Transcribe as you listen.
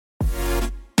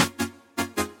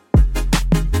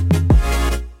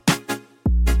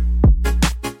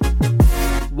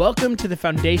Welcome to the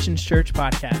Foundations Church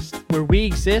podcast, where we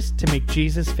exist to make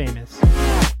Jesus famous.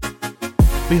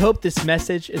 We hope this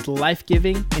message is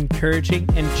life-giving, encouraging,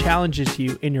 and challenges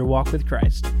you in your walk with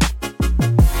Christ.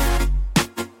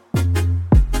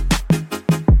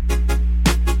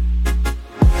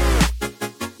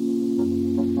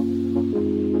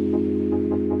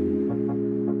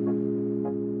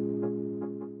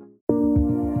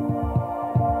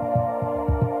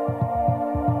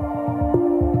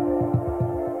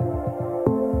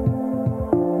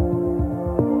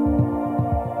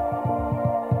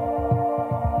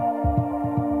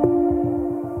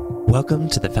 Welcome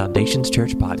to the Foundations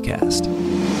Church podcast.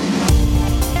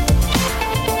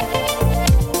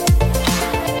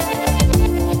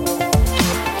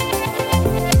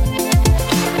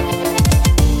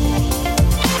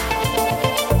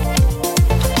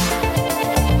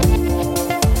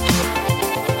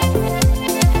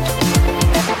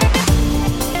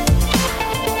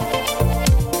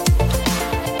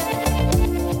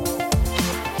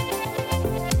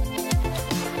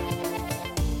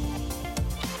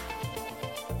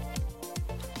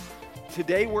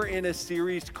 Today we're in a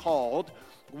series called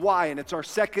Why, and it's our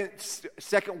second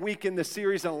week in the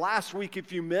series. And last week,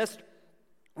 if you missed,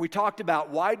 we talked about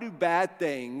why do bad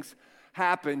things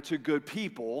happen to good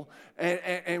people,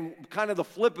 and kind of the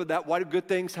flip of that, why do good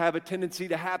things have a tendency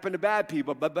to happen to bad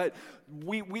people? But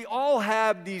we all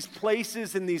have these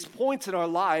places and these points in our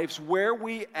lives where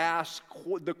we ask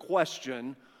the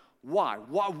question, why?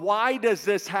 Why does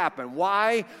this happen?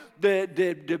 Why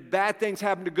did bad things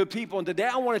happen to good people? And today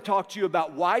I want to talk to you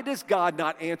about why does God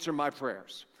not answer my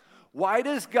prayers? Why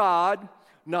does God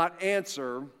not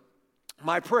answer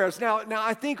my prayers? Now,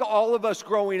 I think all of us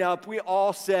growing up, we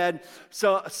all said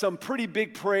some pretty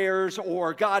big prayers,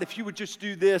 or God, if you would just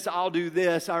do this, I'll do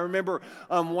this. I remember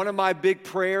one of my big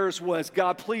prayers was,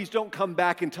 God, please don't come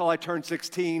back until I turn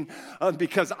 16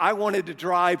 because I wanted to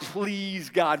drive. Please,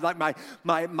 God, like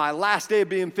my last day of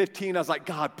being 15, I was like,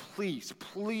 God,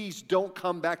 please don't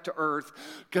come back to earth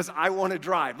because I want to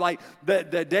drive. Like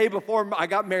the day before I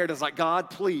got married, I was like, God,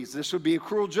 please, this would be a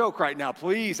cruel joke right now,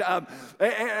 please. And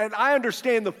I understand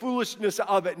the foolishness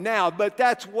of it now, but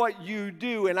that's what you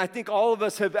do. And I think all of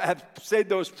us have said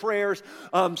those prayers.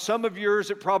 Some of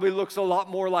yours, it probably looks a lot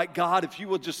more like, God, if you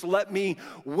will just let me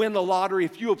win the lottery,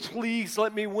 if you will please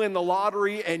let me win the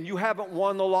lottery, and you haven't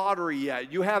won the lottery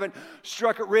yet. You haven't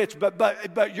struck it rich,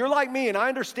 but you're like me, and I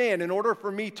understand in order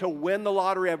for me to win the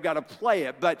lottery, I've got to play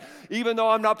it. But even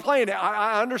though I'm not playing it,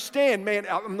 I understand, man.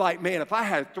 I'm like, man, if I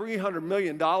had $300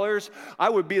 million, I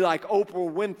would be like Oprah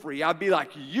Winfrey. I'd be like,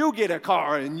 you get a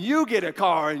car, and you get a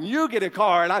car, and you get a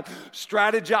car. And I've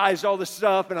strategized all this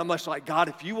stuff, and I'm just like, God,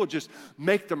 if you will just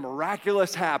make the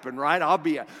miraculous happen, right? I'll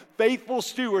be a faithful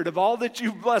steward of all that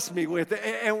you've blessed me with.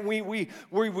 And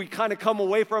we kind of come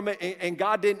away from it, and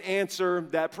God didn't answer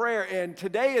that prayer. And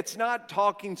today it's not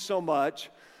talking so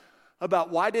much about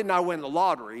why didn't I win the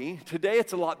lottery. Today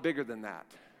it's a lot bigger than that.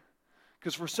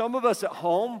 Because for some of us at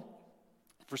home,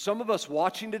 for some of us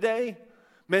watching today,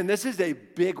 man, this is a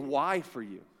big why for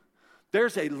you.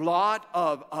 There's a lot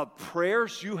of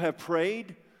prayers you have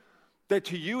prayed that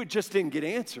to you it just didn't get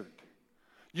answered.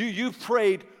 You've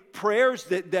prayed prayers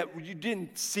that you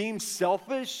didn't seem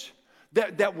selfish,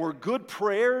 that were good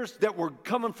prayers, that were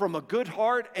coming from a good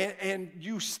heart, and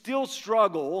you still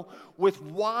struggle with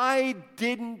why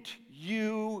didn't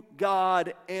you,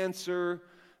 God, answer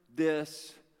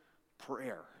this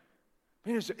prayer?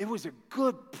 It was a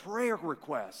good prayer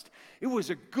request. It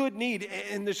was a good need,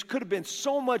 and there could have been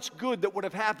so much good that would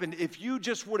have happened if you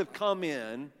just would have come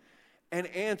in and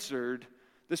answered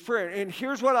this prayer. And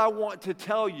here's what I want to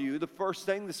tell you. The first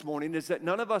thing this morning is that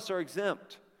none of us are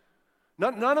exempt.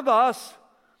 None of us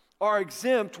are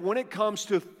exempt when it comes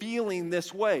to feeling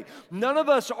this way. None of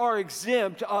us are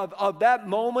exempt of that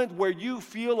moment where you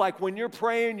feel like when you're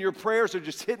praying, your prayers are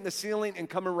just hitting the ceiling and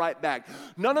coming right back.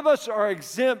 None of us are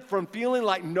exempt from feeling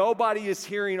like nobody is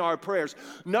hearing our prayers.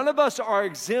 None of us are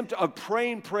exempt of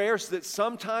praying prayers that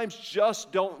sometimes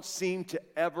just don't seem to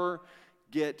ever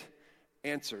get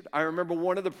answered. I remember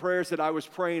one of the prayers that I was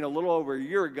praying a little over a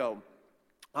year ago.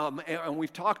 And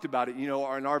we've talked about it, in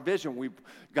our vision. We've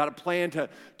got a plan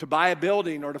to buy a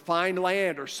building or to find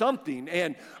land or something.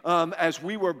 And as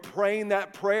we were praying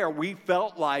that prayer, we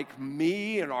felt like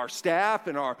me and our staff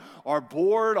and our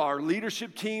board, our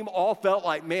leadership team all felt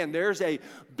like, man, there's a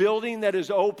building that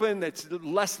is open that's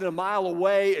less than a mile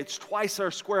away. It's twice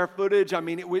our square footage. I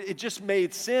mean, it just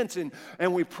made sense.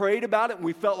 And we prayed about it, and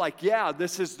we felt like, yeah,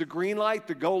 this is the green light,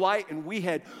 the go light. And we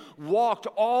had walked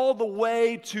all the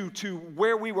way to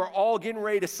where we were all getting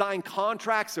ready to sign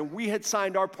contracts, and we had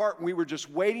signed our part, and we were just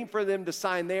waiting for them to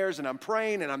sign theirs, and I'm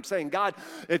praying, and I'm saying, God,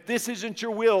 if this isn't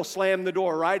your will, slam the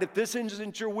door, right? If this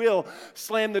isn't your will,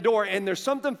 slam the door. And there's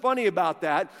something funny about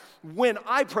that. When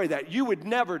I pray that, you would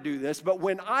never do this, but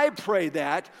when I pray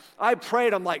that, I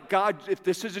prayed, I'm like, God, if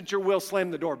this isn't your will, slam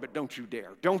the door, but don't you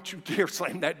dare. Don't you dare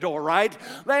slam that door, right?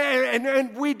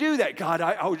 And we do that. God,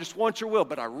 I just want your will,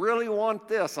 but I really want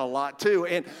this a lot too.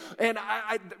 And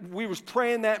we was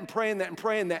praying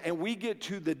that, and we get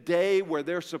to the day where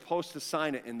they're supposed to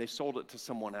sign it, and they sold it to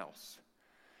someone else.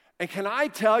 And can I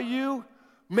tell you,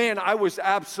 man, I was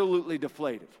absolutely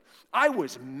deflated. I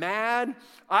was mad,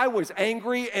 I was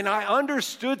angry, and I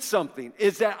understood something,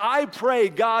 is that I pray,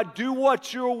 God, do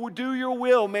your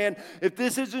will, man. If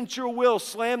this isn't your will,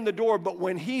 slam the door. But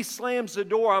when he slams the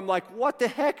door, I'm like, what the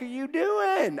heck are you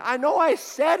doing? I know I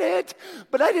said it,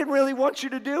 but I didn't really want you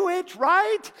to do it,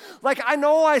 right? Like, I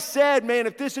know I said, man,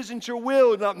 if this isn't your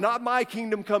will, not my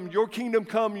kingdom come,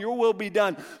 your will be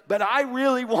done. But I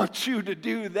really want you to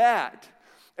do that.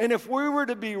 And if we were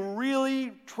to be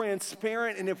really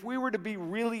transparent and if we were to be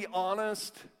really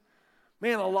honest,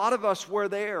 man, a lot of us were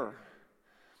there.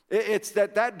 It's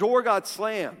that door got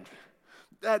slammed.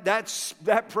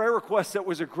 That prayer request that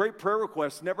was a great prayer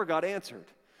request never got answered.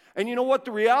 And you know what?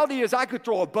 The reality is I could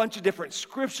throw a bunch of different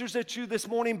scriptures at you this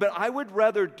morning, but I would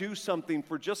rather do something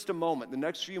for just a moment, the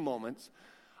next few moments.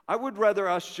 I would rather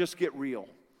us just get real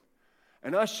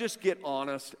and us just get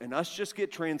honest and us just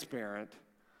get transparent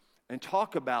and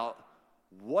talk about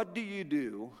what do you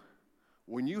do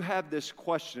when you have this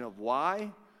question of why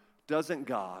doesn't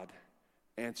God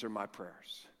answer my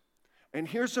prayers? And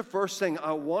here's the first thing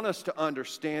I want us to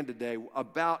understand today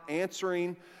about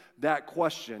answering that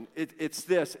question. It's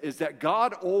this, is that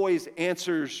God always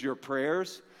answers your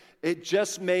prayers. It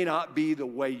just may not be the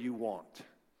way you want.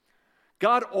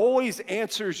 God always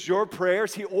answers your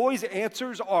prayers. He always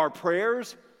answers our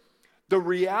prayers. The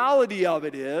reality of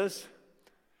it is,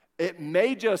 it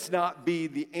may just not be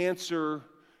the answer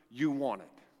you wanted.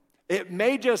 It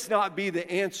may just not be the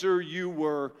answer you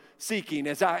were seeking.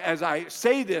 As I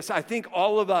say this, I think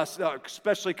all of us,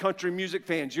 especially country music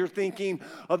fans, you're thinking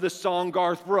of the song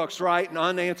Garth Brooks, right? An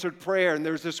unanswered prayer. And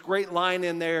there's this great line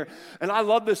in there. And I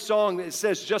love this song that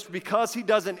says, just because he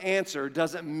doesn't answer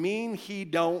doesn't mean he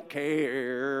don't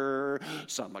care.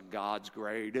 Some of God's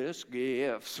greatest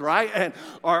gifts, right? And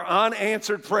our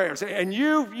unanswered prayers. And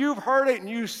you've heard it and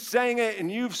you sang it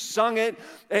and you've sung it.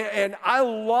 And I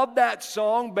love that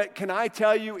song, but can I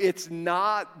tell you, it's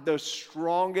not the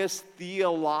strongest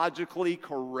theologically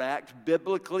correct,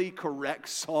 biblically correct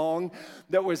song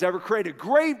that was ever created.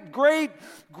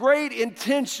 Great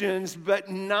intentions,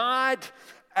 but not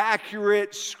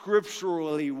accurate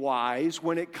scripturally wise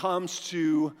when it comes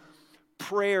to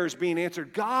prayers being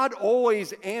answered. God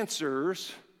always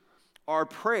answers our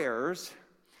prayers.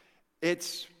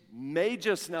 It may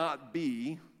just not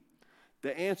be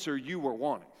the answer you were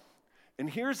wanting. And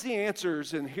here's the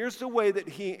answers, and here's the way that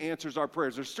he answers our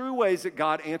prayers. There's three ways that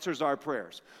God answers our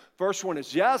prayers. First one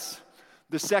is yes,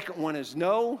 the second one is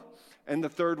no, and the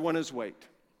third one is wait.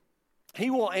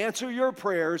 He will answer your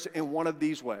prayers in one of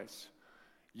these ways.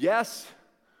 Yes,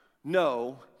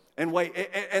 no, and wait.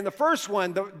 And the first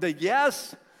one, the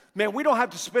yes, man, we don't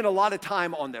have to spend a lot of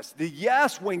time on this. The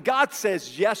yes, when God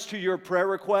says yes to your prayer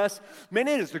request, man,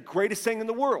 it is the greatest thing in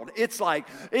the world. It's like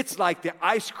the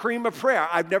ice cream of prayer.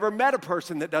 I've never met a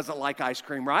person that doesn't like ice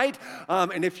cream, right?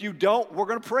 And if you don't, we're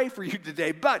going to pray for you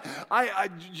today. But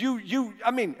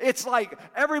it's like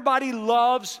everybody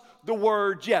loves the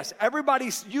word yes.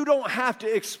 You don't have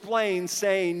to explain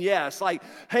saying yes. Like,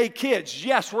 hey kids,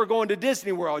 yes, we're going to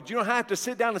Disney World. You don't have to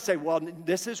sit down and say, well,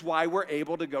 this is why we're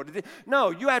able to go to Disney. No,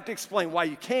 you have to explain why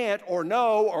you can't or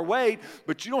no or wait,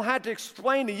 but you don't have to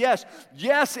explain the yes.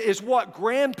 Yes is what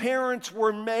grandparents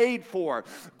were made for.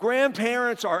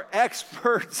 Grandparents are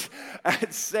experts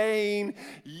at saying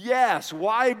yes.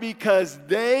 Why? Because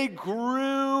they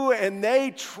grew and they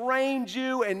trained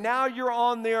you, and now you're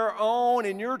on their own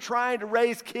and you're trying to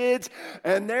raise kids,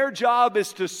 and their job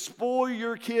is to spoil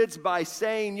your kids by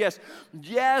saying yes.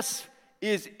 Yes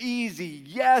is easy.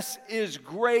 Yes is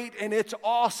great, and it's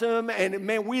awesome. And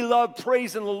man, we love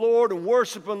praising the Lord and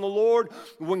worshiping the Lord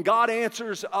when God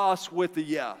answers us with a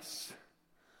yes.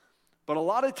 But a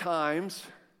lot of times,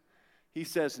 he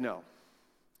says no.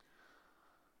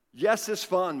 Yes is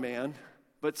fun, man,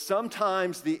 but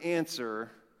sometimes the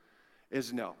answer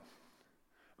is no.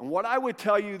 And what I would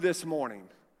tell you this morning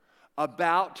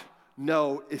about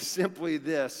no is simply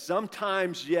this.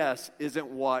 Sometimes yes isn't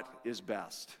what is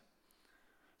best.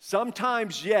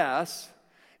 Sometimes yes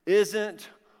isn't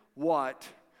what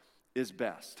is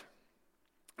best.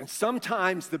 And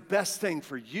sometimes the best thing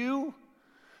for you,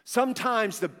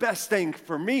 sometimes the best thing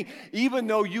for me, even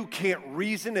though you can't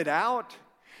reason it out,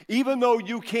 even though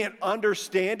you can't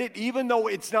understand it, even though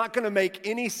it's not going to make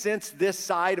any sense this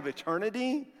side of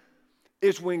eternity,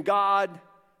 is when God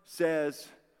says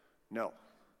no.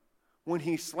 When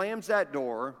he slams that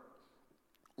door,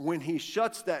 when he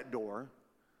shuts that door,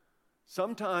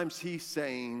 sometimes he's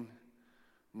saying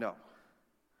no.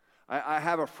 I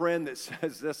have a friend that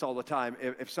says this all the time.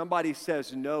 If somebody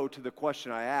says no to the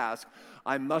question I ask,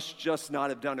 I must just not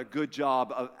have done a good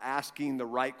job of asking the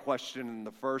right question in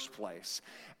the first place.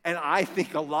 And I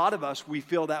think a lot of us, we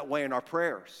feel that way in our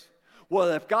prayers. Well,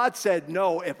 if God said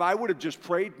no, if I would have just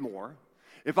prayed more,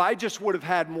 if I just would have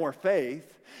had more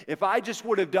faith, if I just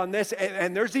would have done this,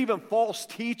 and there's even false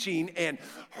teaching and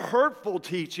hurtful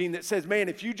teaching that says, man,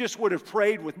 if you just would have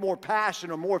prayed with more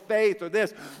passion or more faith or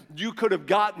this, you could have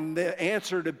gotten the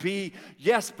answer to be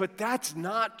yes, but that's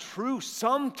not true.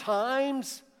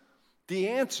 Sometimes the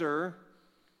answer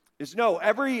is no.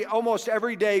 Almost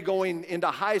every day going into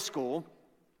high school,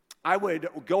 I would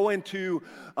go into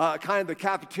kind of the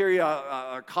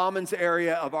cafeteria commons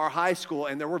area of our high school,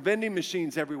 and there were vending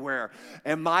machines everywhere.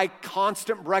 And my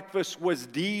constant breakfast was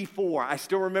D4. I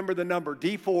still remember the number,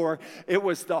 D4. It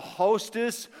was the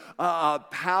Hostess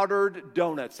powdered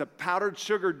donuts, the powdered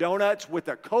sugar donuts with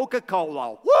a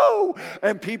Coca-Cola. Woo!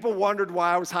 And people wondered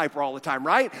why I was hyper all the time,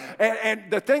 right? And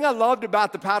the thing I loved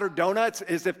about the powdered donuts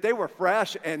is if they were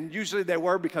fresh, and usually they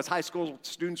were because high school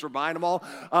students were buying them all,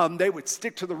 they would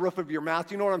stick to the roof of your mouth.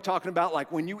 You know what I'm talking about?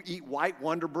 Like when you eat white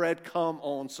Wonder Bread, come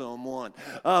on someone.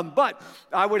 But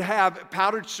I would have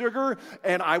powdered sugar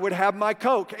and I would have my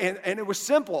Coke. And it was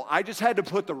simple. I just had to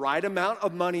put the right amount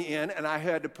of money in and I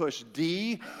had to push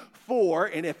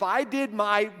D4. And if I did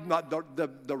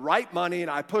the right money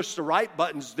and I pushed the right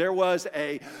buttons, there was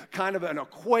a kind of an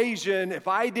equation. If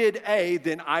I did A,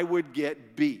 then I would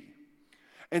get B.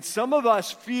 And some of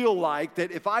us feel like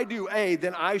that if I do A,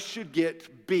 then I should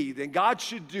get B. Then God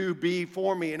should do B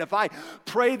for me. And if I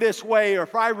pray this way, or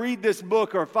if I read this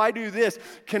book, or if I do this,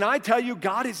 can I tell you,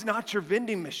 God is not your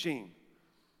vending machine.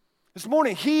 This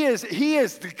morning, He is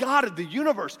the God of the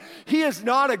universe. He is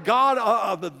not a God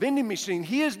of a vending machine.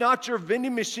 He is not your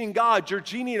vending machine God, your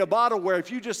genie in a bottle, where if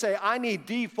you just say, I need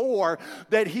D4,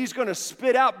 that He's going to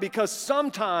spit out, because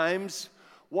sometimes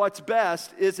what's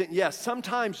best isn't yes.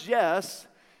 Sometimes yes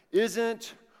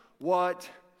isn't what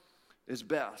is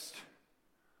best.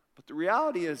 But the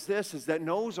reality is this, is that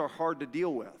no's are hard to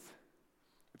deal with.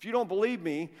 If you don't believe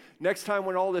me, next time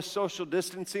when all this social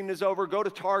distancing is over, go to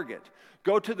Target.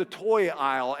 Go to the toy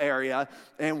aisle area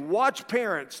and watch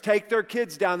parents take their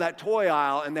kids down that toy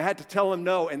aisle, and they had to tell them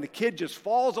no, and the kid just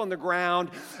falls on the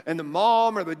ground, and the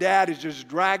mom or the dad is just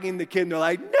dragging the kid, and they're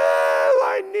like, no,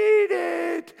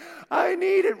 I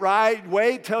need it, right?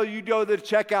 Wait till you go to the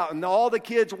checkout, and all the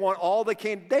kids want all the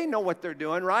candy. They know what they're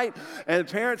doing, right? And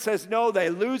the parent says no, they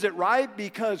lose it, right?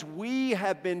 Because we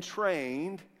have been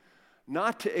trained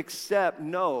not to accept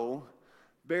no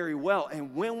very well.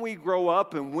 And when we grow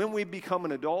up and when we become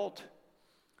an adult,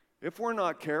 if we're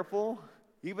not careful,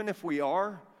 even if we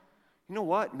are, you know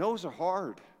what? No's are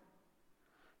hard.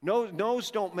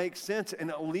 No's don't make sense, and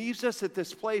it leaves us at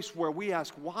this place where we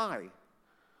ask, why?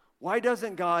 Why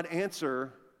doesn't God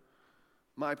answer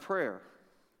my prayer?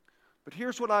 But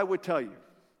here's what I would tell you,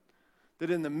 that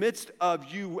in the midst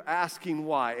of you asking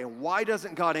why, and why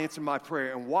doesn't God answer my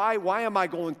prayer, and why am I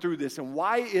going through this, and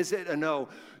why is it a no,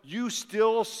 you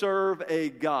still serve a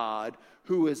God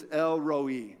who is El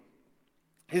Roi.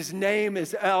 His name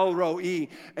is El Roi,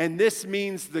 and this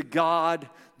means the God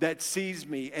that sees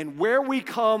me. And where we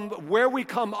come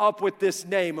up with this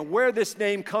name, and where this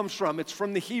name comes from, it's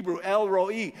from the Hebrew, El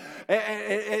Roi.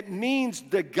 It means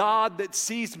the God that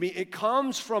sees me. It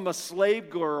comes from a slave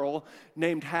girl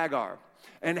named Hagar.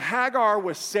 And Hagar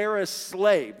was Sarah's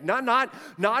slave, not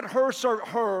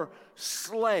her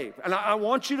slave. And I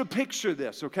want you to picture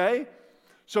this, okay?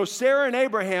 So Sarah and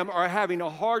Abraham are having a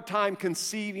hard time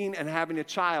conceiving and having a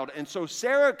child. And so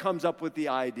Sarah comes up with the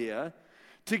idea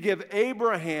to give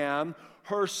Abraham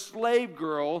her slave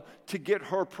girl to get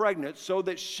her pregnant so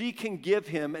that she can give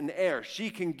him an heir. She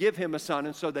can give him a son.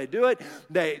 And so they do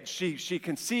it. She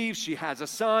conceives. She has a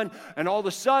son. And all of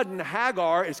a sudden,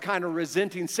 Hagar is kind of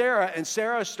resenting Sarah. And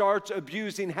Sarah starts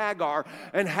abusing Hagar.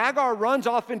 And Hagar runs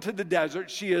off into the desert.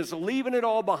 She is leaving it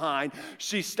all behind.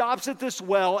 She stops at this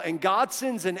well. And God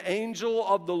sends an angel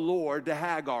of the Lord to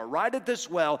Hagar right at this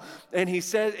well. And he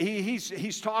says,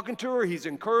 he's talking to her. He's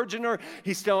encouraging her.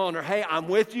 He's telling her, hey, I'm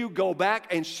with you. Go back.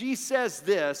 And she says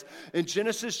this in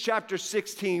Genesis chapter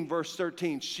 16, verse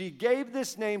 13. She gave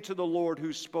this name to the Lord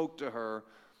who spoke to her,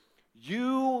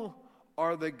 You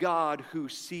are the God who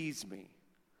sees me.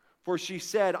 For she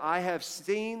said, I have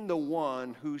seen the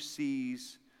one who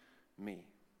sees me.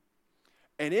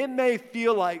 And it may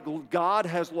feel like God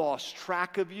has lost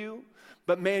track of you,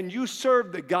 but man, you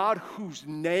serve the God whose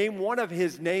name, one of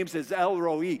his names is El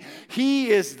Roi. He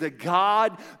is the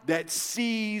God that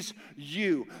sees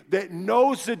you, that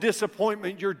knows the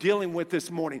disappointment you're dealing with this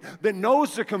morning, that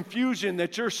knows the confusion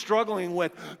that you're struggling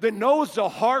with, that knows the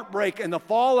heartbreak and the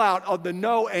fallout of the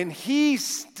no, and he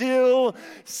still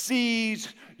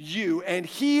sees you, and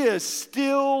he is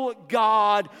still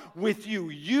God with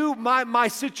you. My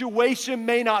situation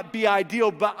may not be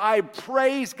ideal, but I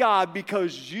praise God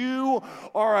because you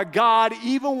are a God,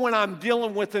 even when I'm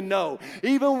dealing with a no,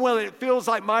 even when it feels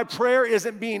like my prayer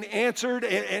isn't being answered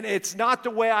and it's not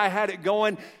the way I had it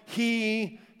going,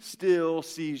 he still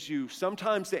sees you.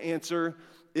 Sometimes the answer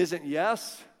isn't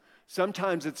yes,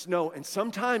 sometimes it's no, and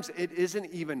sometimes it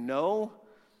isn't even no,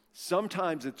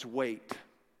 sometimes it's wait.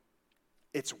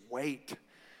 It's wait.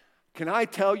 Can I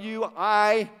tell you,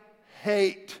 I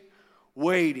hate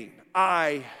waiting.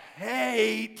 I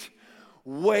hate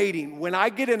waiting. When I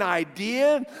get an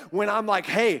idea, when I'm like,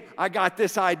 hey, I got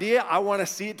this idea, I want to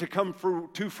see it to come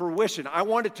to fruition. I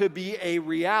want it to be a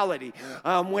reality.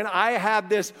 When I have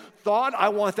this thought, I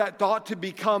want that thought to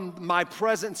become my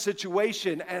present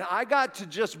situation. And I got to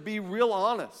just be real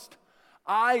honest.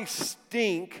 I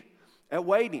stink at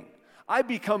waiting. I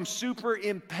become super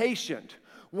impatient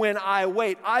when I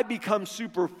wait. I become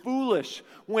super foolish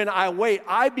when I wait.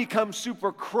 I become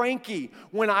super cranky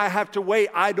when I have to wait.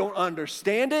 I don't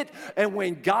understand it. And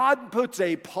when God puts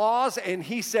a pause and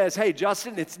he says, hey,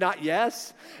 Justin, it's not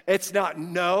yes, it's not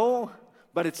no,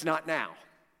 but it's not now.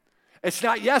 It's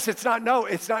not yes, it's not no,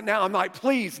 it's not now. I'm like,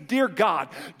 please, dear God,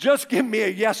 just give me a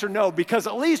yes or no, because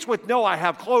at least with no, I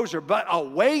have closure. But a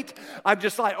wait, I'm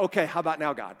just like, okay, how about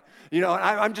now, God? You know,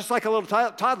 I'm just like a little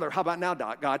toddler. How about now,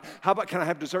 God? How about, can I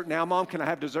have dessert now, Mom? Can I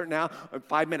have dessert now?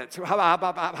 5 minutes. How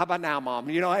about now, Mom?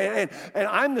 You know, and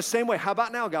I'm the same way. How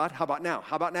about now, God? How about now?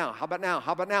 How about now? How about now?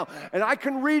 How about now? And I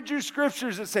can read you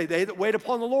scriptures that say, they that wait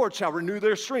upon the Lord shall renew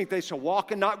their strength. They shall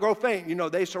walk and not grow faint. You know,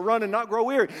 they shall run and not grow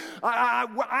weary.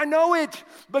 I know it,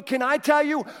 but can I tell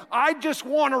you, I just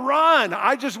want to run.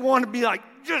 I just want to be like,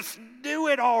 just do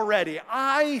it already.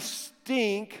 I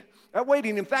stink at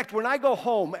waiting. In fact, when I go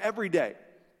home every day,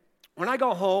 when I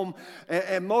go home,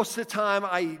 and most of the time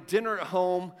I eat dinner at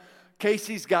home,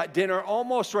 Casey's got dinner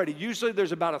almost ready. Usually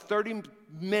there's about a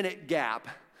 30-minute gap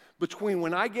between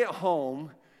when I get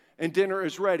home and dinner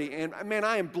is ready. And man,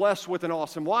 I am blessed with an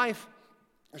awesome wife.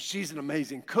 She's an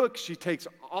amazing cook. She takes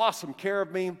awesome care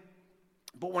of me.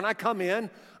 But when I come in,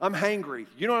 I'm hangry.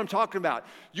 You know what I'm talking about?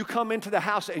 You come into the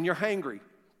house and you're hangry.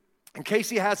 And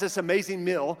Casey has this amazing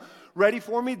meal ready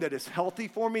for me that is healthy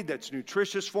for me, that's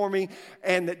nutritious for me,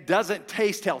 and that doesn't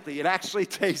taste healthy. It actually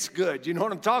tastes good. You know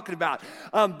what I'm talking about?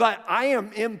 But I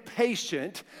am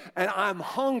impatient, and I'm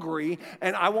hungry,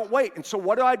 and I won't wait. And so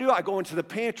what do? I go into the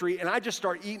pantry, and I just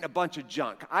start eating a bunch of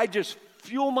junk. I just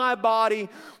fuel my body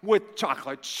with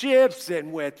chocolate chips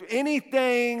and with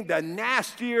anything. The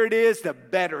nastier it is, the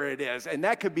better it is. And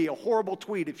that could be a horrible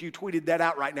tweet if you tweeted that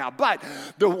out right now. But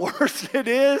the worse it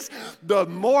is, the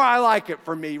more I like it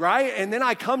for me, right? And then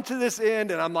I come to this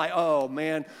end and I'm like, oh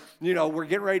man, you know, we're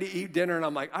getting ready to eat dinner, and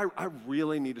I'm like, I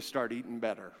really need to start eating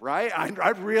better, right? I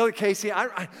really, Casey,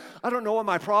 I don't know what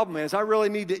my problem is. I really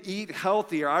need to eat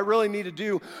healthier. I really need to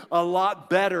do a lot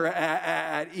better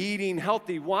at eating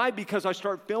healthy. Why? Because I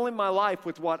start filling my life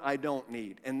with what I don't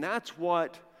need. And that's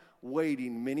what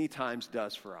waiting many times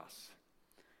does for us.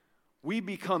 We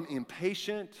become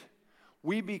impatient.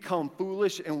 We become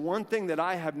foolish. And one thing that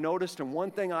I have noticed and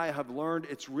one thing I have learned,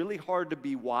 it's really hard to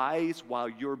be wise while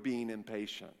you're being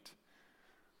impatient.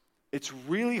 It's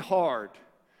really hard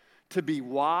to be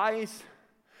wise.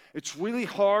 It's really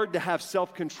hard to have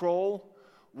self-control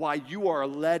while you are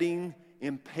letting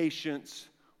impatience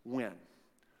win.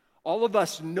 All of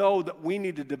us know that we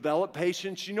need to develop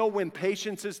patience. You know, when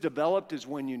patience is developed is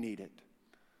when you need it.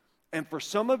 And for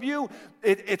some of you,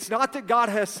 it's not that God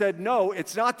has said no.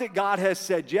 It's not that God has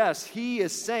said yes. He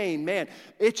is saying, man,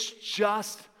 it's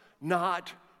just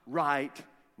not right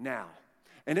now.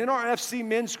 And in our FC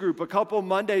men's group a couple of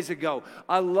Mondays ago,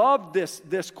 I loved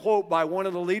this quote by one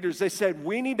of the leaders. They said,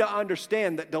 we need to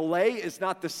understand that delay is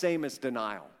not the same as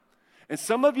denial. And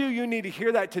some of you need to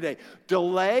hear that today.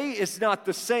 Delay is not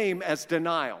the same as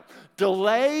denial.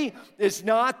 Delay is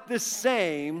not the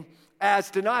same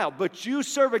as denial. But you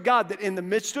serve a God that in the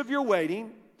midst of your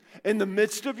waiting, in the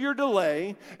midst of your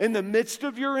delay, in the midst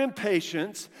of your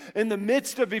impatience, in the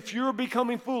midst of if you're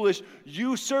becoming foolish,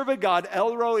 you serve a God,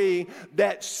 El Roi,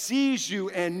 that sees you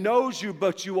and knows you,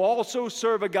 but you also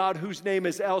serve a God whose name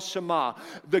is El Shammah,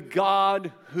 the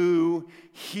God who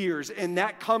hears. And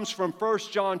that comes from 1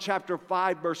 John chapter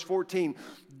 5, verse 14.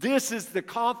 This is the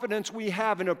confidence we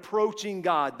have in approaching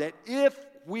God, that if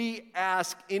we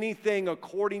ask anything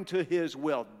according to his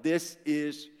will, this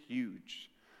is huge.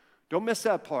 Don't miss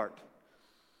that part.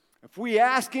 If we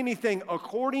ask anything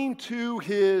according to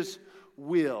his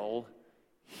will,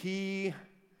 he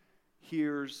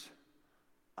hears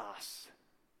us.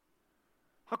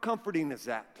 How comforting is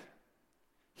that?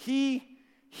 He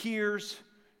hears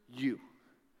you.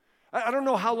 I don't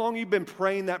know how long you've been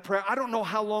praying that prayer. I don't know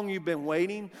how long you've been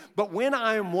waiting. But when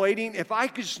I am waiting, if I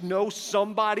could just know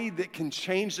somebody that can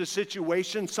change the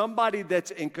situation, somebody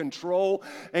that's in control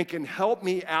and can help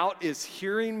me out, is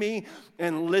hearing me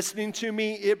and listening to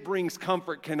me, it brings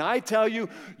comfort. Can I tell you,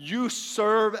 you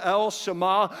serve El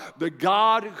Shammah, the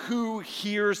God who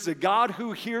hears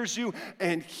you,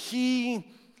 and he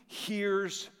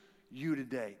hears you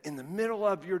today. In the middle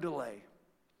of your delay,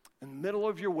 in the middle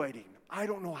of your waiting, I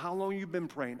don't know how long you've been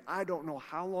praying. I don't know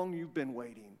how long you've been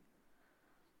waiting.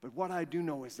 But what I do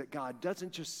know is that God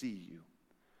doesn't just see you,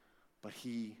 but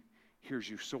he hears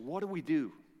you. So what do we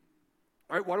do?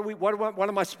 All right, what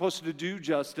am I supposed to do,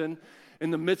 Justin,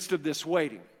 in the midst of this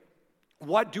waiting?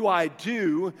 What do I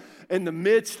do in the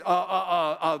midst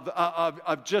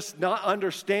of just not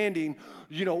understanding,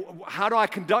 how do I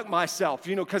conduct myself?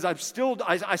 Because I still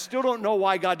don't know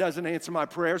why God doesn't answer my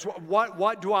prayers.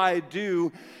 What do I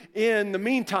do in the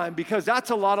meantime? Because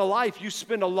that's a lot of life. You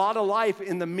spend a lot of life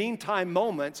in the meantime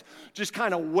moments just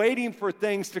kind of waiting for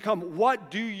things to come.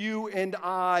 What do you and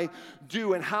I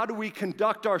do? And how do we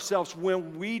conduct ourselves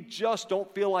when we just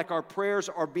don't feel like our prayers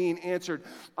are being answered?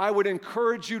 I would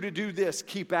encourage you to do this.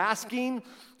 Keep asking,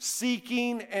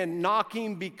 seeking, and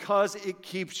knocking because it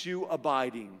keeps you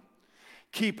abiding.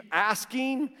 Keep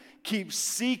asking, keep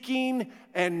seeking,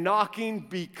 and knocking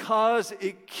because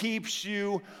it keeps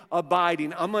you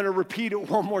abiding. I'm going to repeat it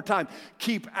one more time.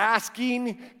 Keep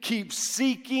asking, keep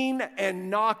seeking, and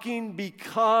knocking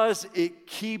because it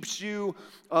keeps you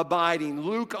abiding.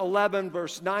 Luke 11,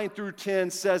 verse 9 through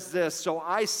 10 says this, "So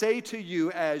I say to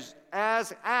you, as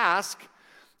ask,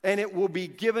 and it will be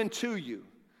given to you.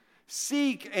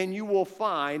 Seek and you will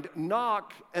find,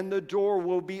 knock and the door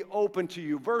will be open to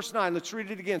you." Verse 9, let's read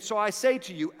it again. "So I say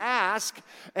to you, ask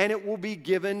and it will be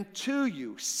given to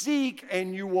you. Seek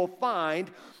and you will find,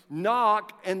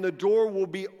 knock and the door will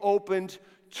be opened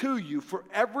to you. For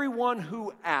everyone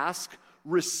who asks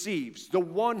receives, the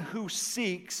one who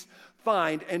seeks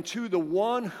finds, and to the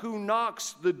one who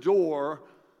knocks the door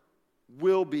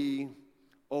will be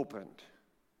opened."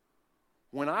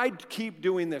 When I keep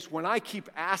doing this, when I keep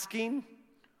asking,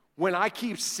 when I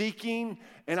keep seeking,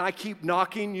 and I keep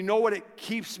knocking, you know what it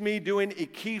keeps me doing?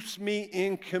 It keeps me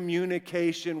in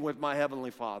communication with my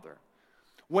Heavenly Father.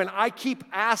 When I keep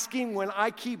asking, when I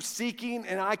keep seeking,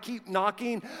 and I keep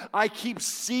knocking, I keep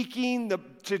seeking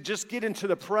to just get into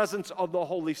the presence of the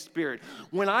Holy Spirit.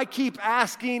 When I keep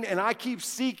asking, and I keep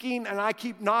seeking, and I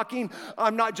keep knocking,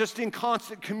 I'm not just in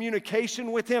constant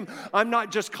communication with Him. I'm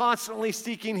not just constantly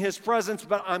seeking His presence,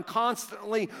 but I'm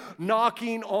constantly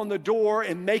knocking on the door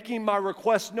and making my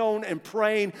request known and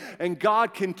praying, and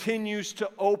God continues to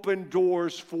open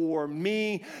doors for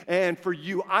me and for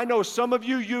you. I know some of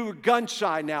you, you're gun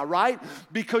shy now, right?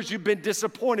 Because you've been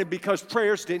disappointed because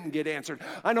prayers didn't get answered.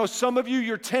 I know some of you,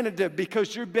 you're tentative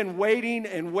because you've been waiting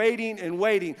and waiting and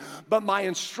waiting. But my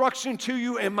instruction to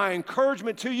you and my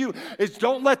encouragement to you is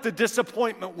don't let the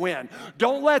disappointment win.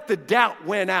 Don't let the doubt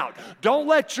win out. Don't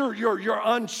let your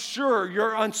unsure,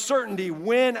 your uncertainty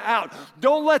win out.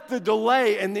 Don't let the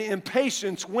delay and the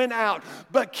impatience win out.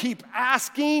 But keep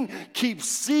asking, keep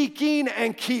seeking,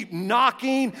 and keep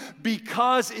knocking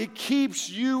because it keeps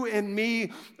you and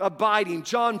me abiding.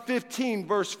 John 15,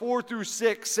 verse 4 through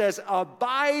 6 says,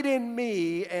 "Abide in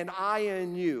me and I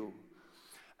in you.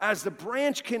 As the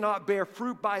branch cannot bear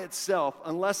fruit by itself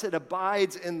unless it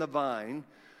abides in the vine,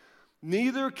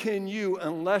 neither can you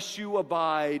unless you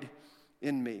abide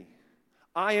in me.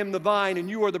 I am the vine and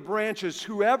you are the branches.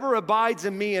 Whoever abides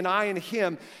in me and I in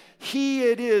him, he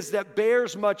it is that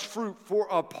bears much fruit. For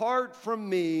apart from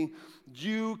me,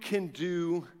 you can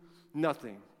do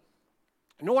nothing."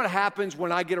 You know what happens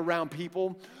when I get around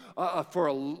people for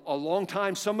a long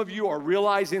time? Some of you are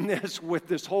realizing this with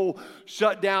this whole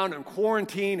shutdown and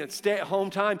quarantine and stay-at-home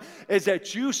time, is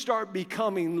that you start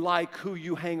becoming like who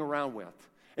you hang around with.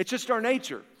 It's just our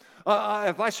nature.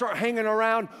 If I start hanging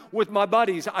around with my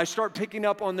buddies, I start picking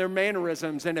up on their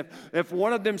mannerisms. And if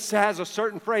one of them has a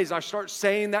certain phrase, I start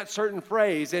saying that certain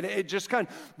phrase. And it just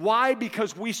why?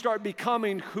 Because we start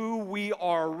becoming who we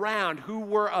are around, who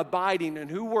we're abiding, and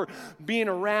who we're being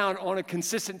around on a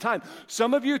consistent time.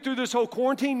 Some of you through this whole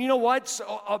quarantine, you know what?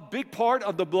 A big part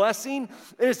of the blessing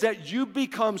is that you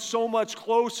become so much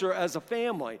closer as a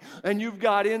family. And you've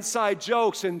got inside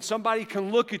jokes, and somebody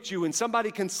can look at you, and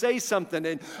somebody can say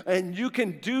something, and you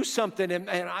can do something, and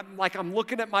I'm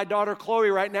looking at my daughter Chloe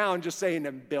right now and just saying,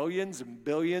 and billions and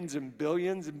billions and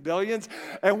billions and billions,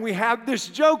 and we have this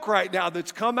joke right now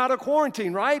that's come out of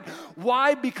quarantine, right?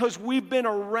 Why? Because we've been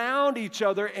around each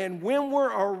other, and when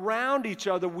we're around each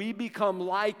other, we become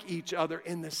like each other,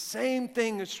 and the same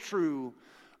thing is true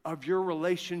of your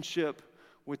relationship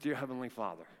with your Heavenly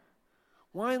Father.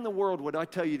 Why in the world would I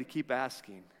tell you to keep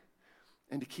asking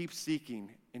and to keep seeking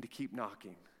and to keep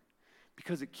knocking?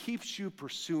 Because it keeps you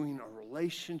pursuing a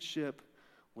relationship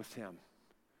with Him.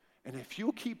 And if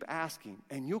you'll keep asking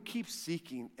and you'll keep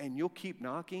seeking and you'll keep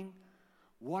knocking,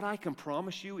 what I can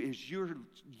promise you is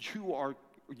you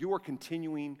are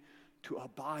continuing to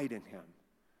abide in Him.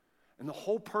 And the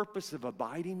whole purpose of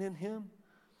abiding in Him,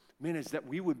 man, is that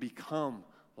we would become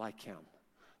like Him.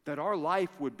 That our life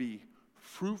would be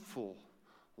fruitful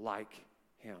like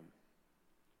Him.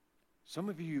 Some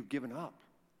of you have given up.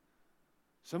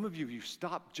 Some of you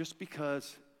stopped just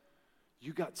because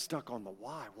you got stuck on the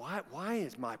why. Why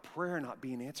is my prayer not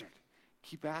being answered?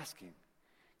 Keep asking.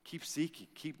 Keep seeking.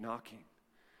 Keep knocking.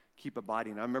 Keep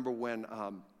abiding. I remember when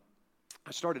I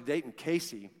started dating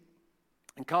Casey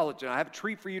in college, and I have a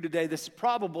treat for you today. This is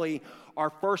probably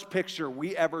our first picture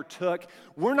we ever took.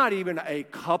 We're not even a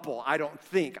couple, I don't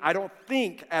think. I don't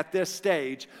think at this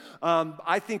stage.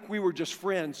 I think we were just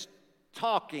friends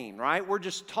talking, right? We're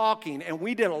just talking, and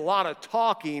we did a lot of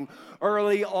talking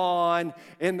early on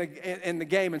in the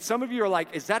game. And some of you are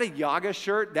like, is that a Yaga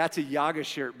shirt? That's a Yaga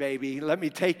shirt, baby. Let me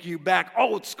take you back.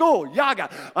 Old school, Yaga.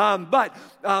 But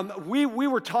we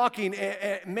were talking,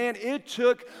 and man, it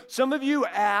took, some of you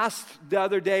asked the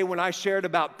other day when I shared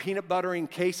about peanut buttering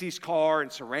Casey's car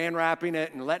and saran wrapping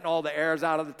it and letting all the airs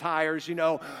out of the tires,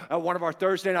 at one of our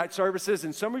Thursday night services.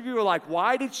 And some of you were like,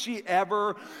 why did she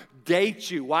ever date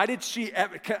you? Why did she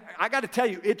ever? I got to tell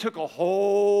you, it took a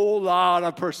whole lot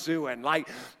of pursuing. Like,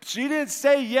 she didn't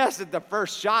say yes at the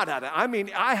first shot at it. I mean,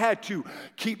 I had to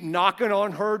keep knocking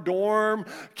on her dorm,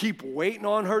 keep waiting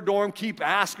on her dorm, keep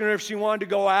asking her if she wanted to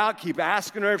go out, keep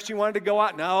asking her if she wanted to go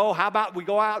out. No, how about we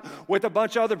go out with a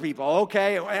bunch of other people?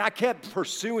 Okay. And I kept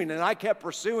pursuing, and I kept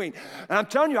pursuing. And I'm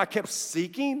telling you, I kept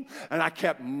seeking, and I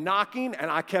kept knocking,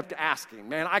 and I kept asking.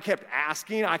 Man, I kept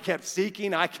asking, I kept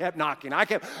seeking, I kept knocking.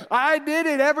 I did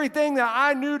everything that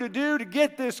I knew to do to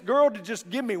get this girl to just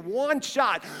give me one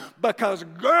shot. Because,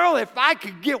 girl, if I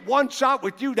could get one shot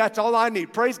with you, that's all I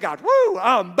need. Praise God. Woo!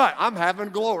 But I'm having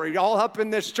glory all up in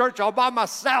this church all by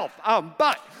myself.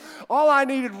 But all I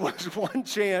needed was one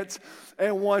chance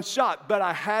and one shot. But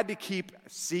I had to keep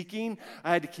seeking,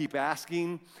 I had to keep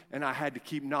asking, and I had to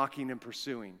keep knocking and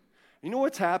pursuing. You know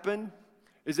what's happened?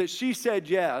 Is that she said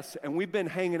yes, and we've been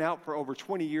hanging out for over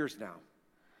 20 years now.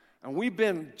 And we've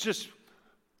been just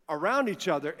around each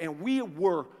other, and we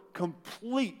were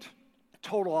complete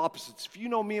total opposites. If you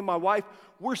know me and my wife,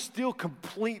 we're still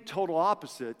complete total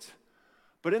opposites.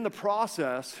 But in the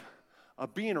process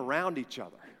of being around each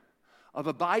other, of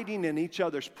abiding in each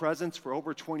other's presence for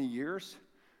over 20 years,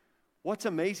 what's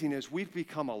amazing is we've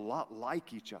become a lot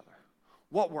like each other.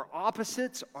 What were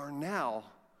opposites are now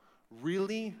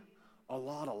really a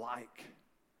lot alike.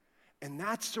 And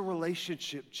that's the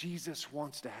relationship Jesus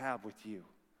wants to have with you.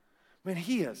 Man,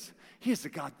 He is the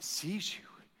God that sees you.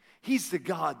 He's the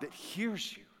God that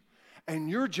hears you. And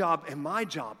your job and my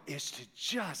job is to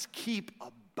just keep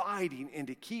abiding and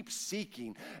to keep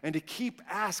seeking and to keep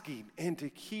asking and to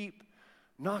keep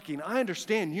knocking. I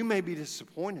understand you may be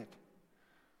disappointed.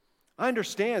 I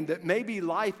understand that maybe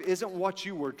life isn't what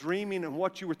you were dreaming and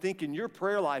what you were thinking. Your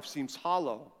prayer life seems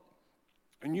hollow.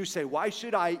 And you say, why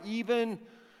should I even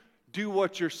do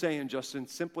what you're saying, Justin?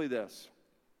 Simply this.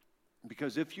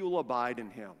 Because if you'll abide in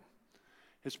Him,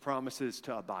 His promise is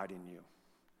to abide in you.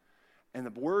 And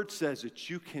the Word says that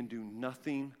you can do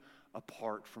nothing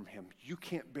apart from Him. You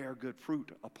can't bear good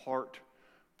fruit apart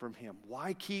from Him.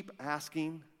 Why keep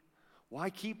asking?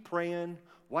 Why keep praying?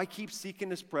 Why keep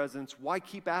seeking His presence? Why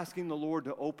keep asking the Lord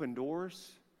to open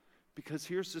doors? Because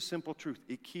here's the simple truth.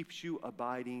 It keeps you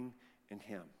abiding in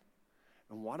Him.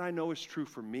 And what I know is true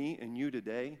for me and you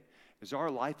today is our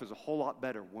life is a whole lot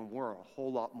better when we're a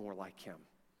whole lot more like Him.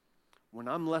 When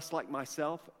I'm less like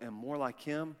myself and more like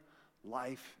Him,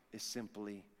 life is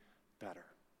simply better.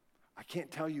 I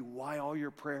can't tell you why all your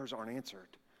prayers aren't answered.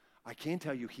 I can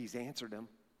tell you he's answered them.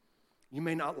 You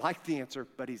may not like the answer,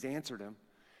 but he's answered them.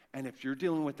 And if you're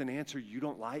dealing with an answer you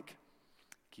don't like,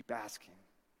 keep asking,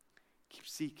 keep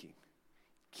seeking,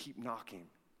 keep knocking,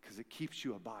 because it keeps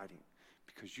you abiding,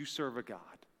 because you serve a God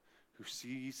who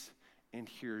sees and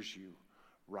hears you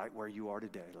right where you are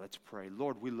today. Let's pray.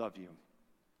 Lord, we love you.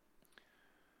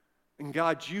 And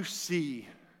God, you see,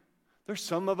 there's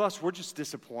some of us, we're just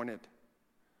disappointed.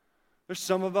 There's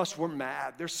some of us, we're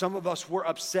mad. There's some of us, we're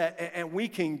upset. And we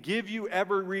can give you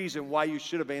every reason why you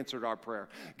should have answered our prayer.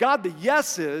 God, the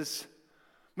yeses,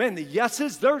 man, the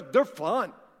yeses, they're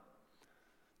fun.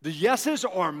 The yeses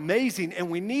are amazing,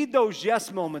 and we need those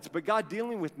yes moments. But God,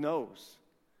 dealing with no's.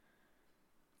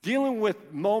 Dealing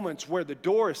with moments where the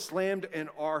door is slammed in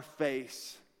our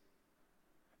face.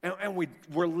 And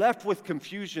we're left with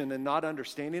confusion and not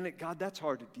understanding it. God, that's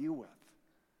hard to deal with.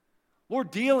 Lord,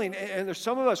 dealing, and there's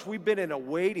some of us, we've been in a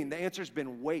waiting. The answer's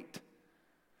been wait.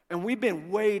 And we've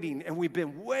been waiting, and we've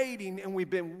been waiting, and we've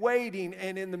been waiting.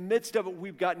 And in the midst of it,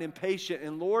 we've gotten impatient.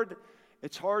 And Lord,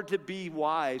 it's hard to be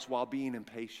wise while being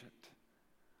impatient.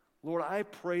 Lord, I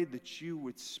pray that you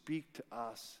would speak to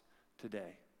us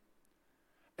today.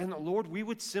 And Lord, we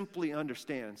would simply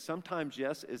understand sometimes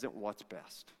yes isn't what's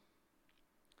best.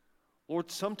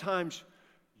 Lord, sometimes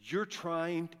you're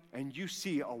trying and you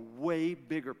see a way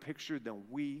bigger picture than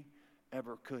we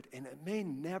ever could. And it may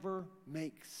never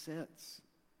make sense.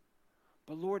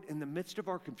 But Lord, in the midst of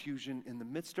our confusion, in the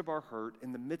midst of our hurt,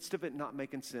 in the midst of it not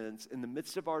making sense, in the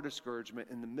midst of our discouragement,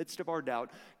 in the midst of our doubt,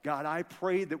 God, I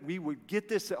pray that we would get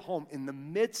this at home. In the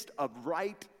midst of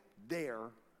right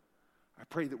there, I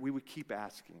pray that we would keep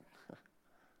asking.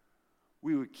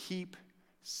 We would keep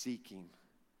seeking.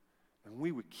 And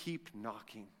we would keep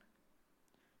knocking.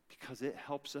 Because it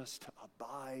helps us to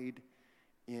abide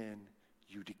in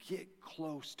you, to get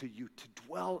close to you, to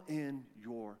dwell in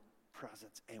your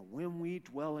presence. And when we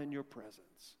dwell in your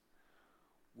presence,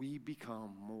 we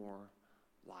become more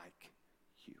like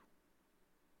you.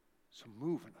 So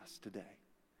move in us today.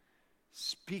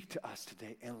 Speak to us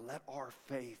today, and let our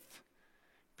faith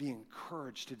be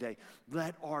encouraged today.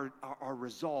 Let our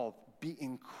resolve be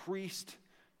increased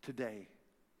today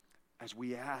as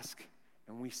we ask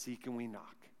and we seek and we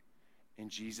knock. In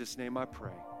Jesus' name I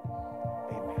pray.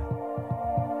 Amen.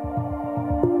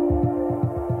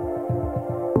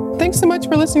 Thanks so much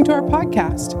for listening to our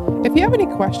podcast. If you have any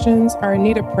questions, are in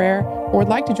need of prayer, or would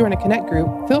like to join a Connect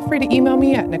group, feel free to email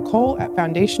me at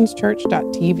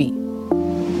nicole@foundationschurch.tv.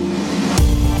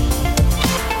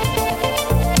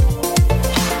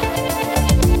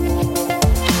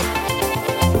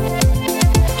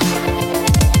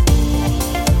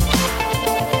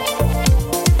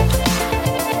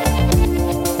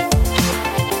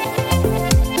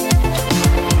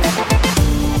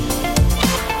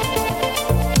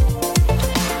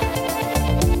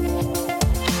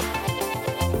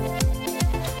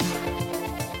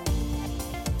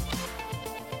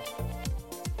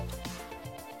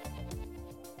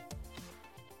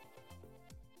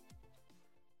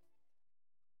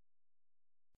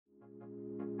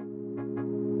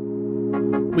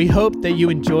 We hope that you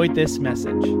enjoyed this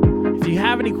message. If you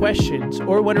have any questions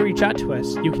or want to reach out to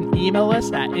us, you can email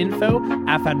us at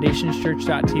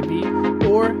info@foundationschurch.tv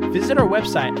or visit our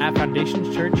website at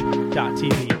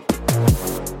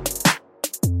foundationschurch.tv.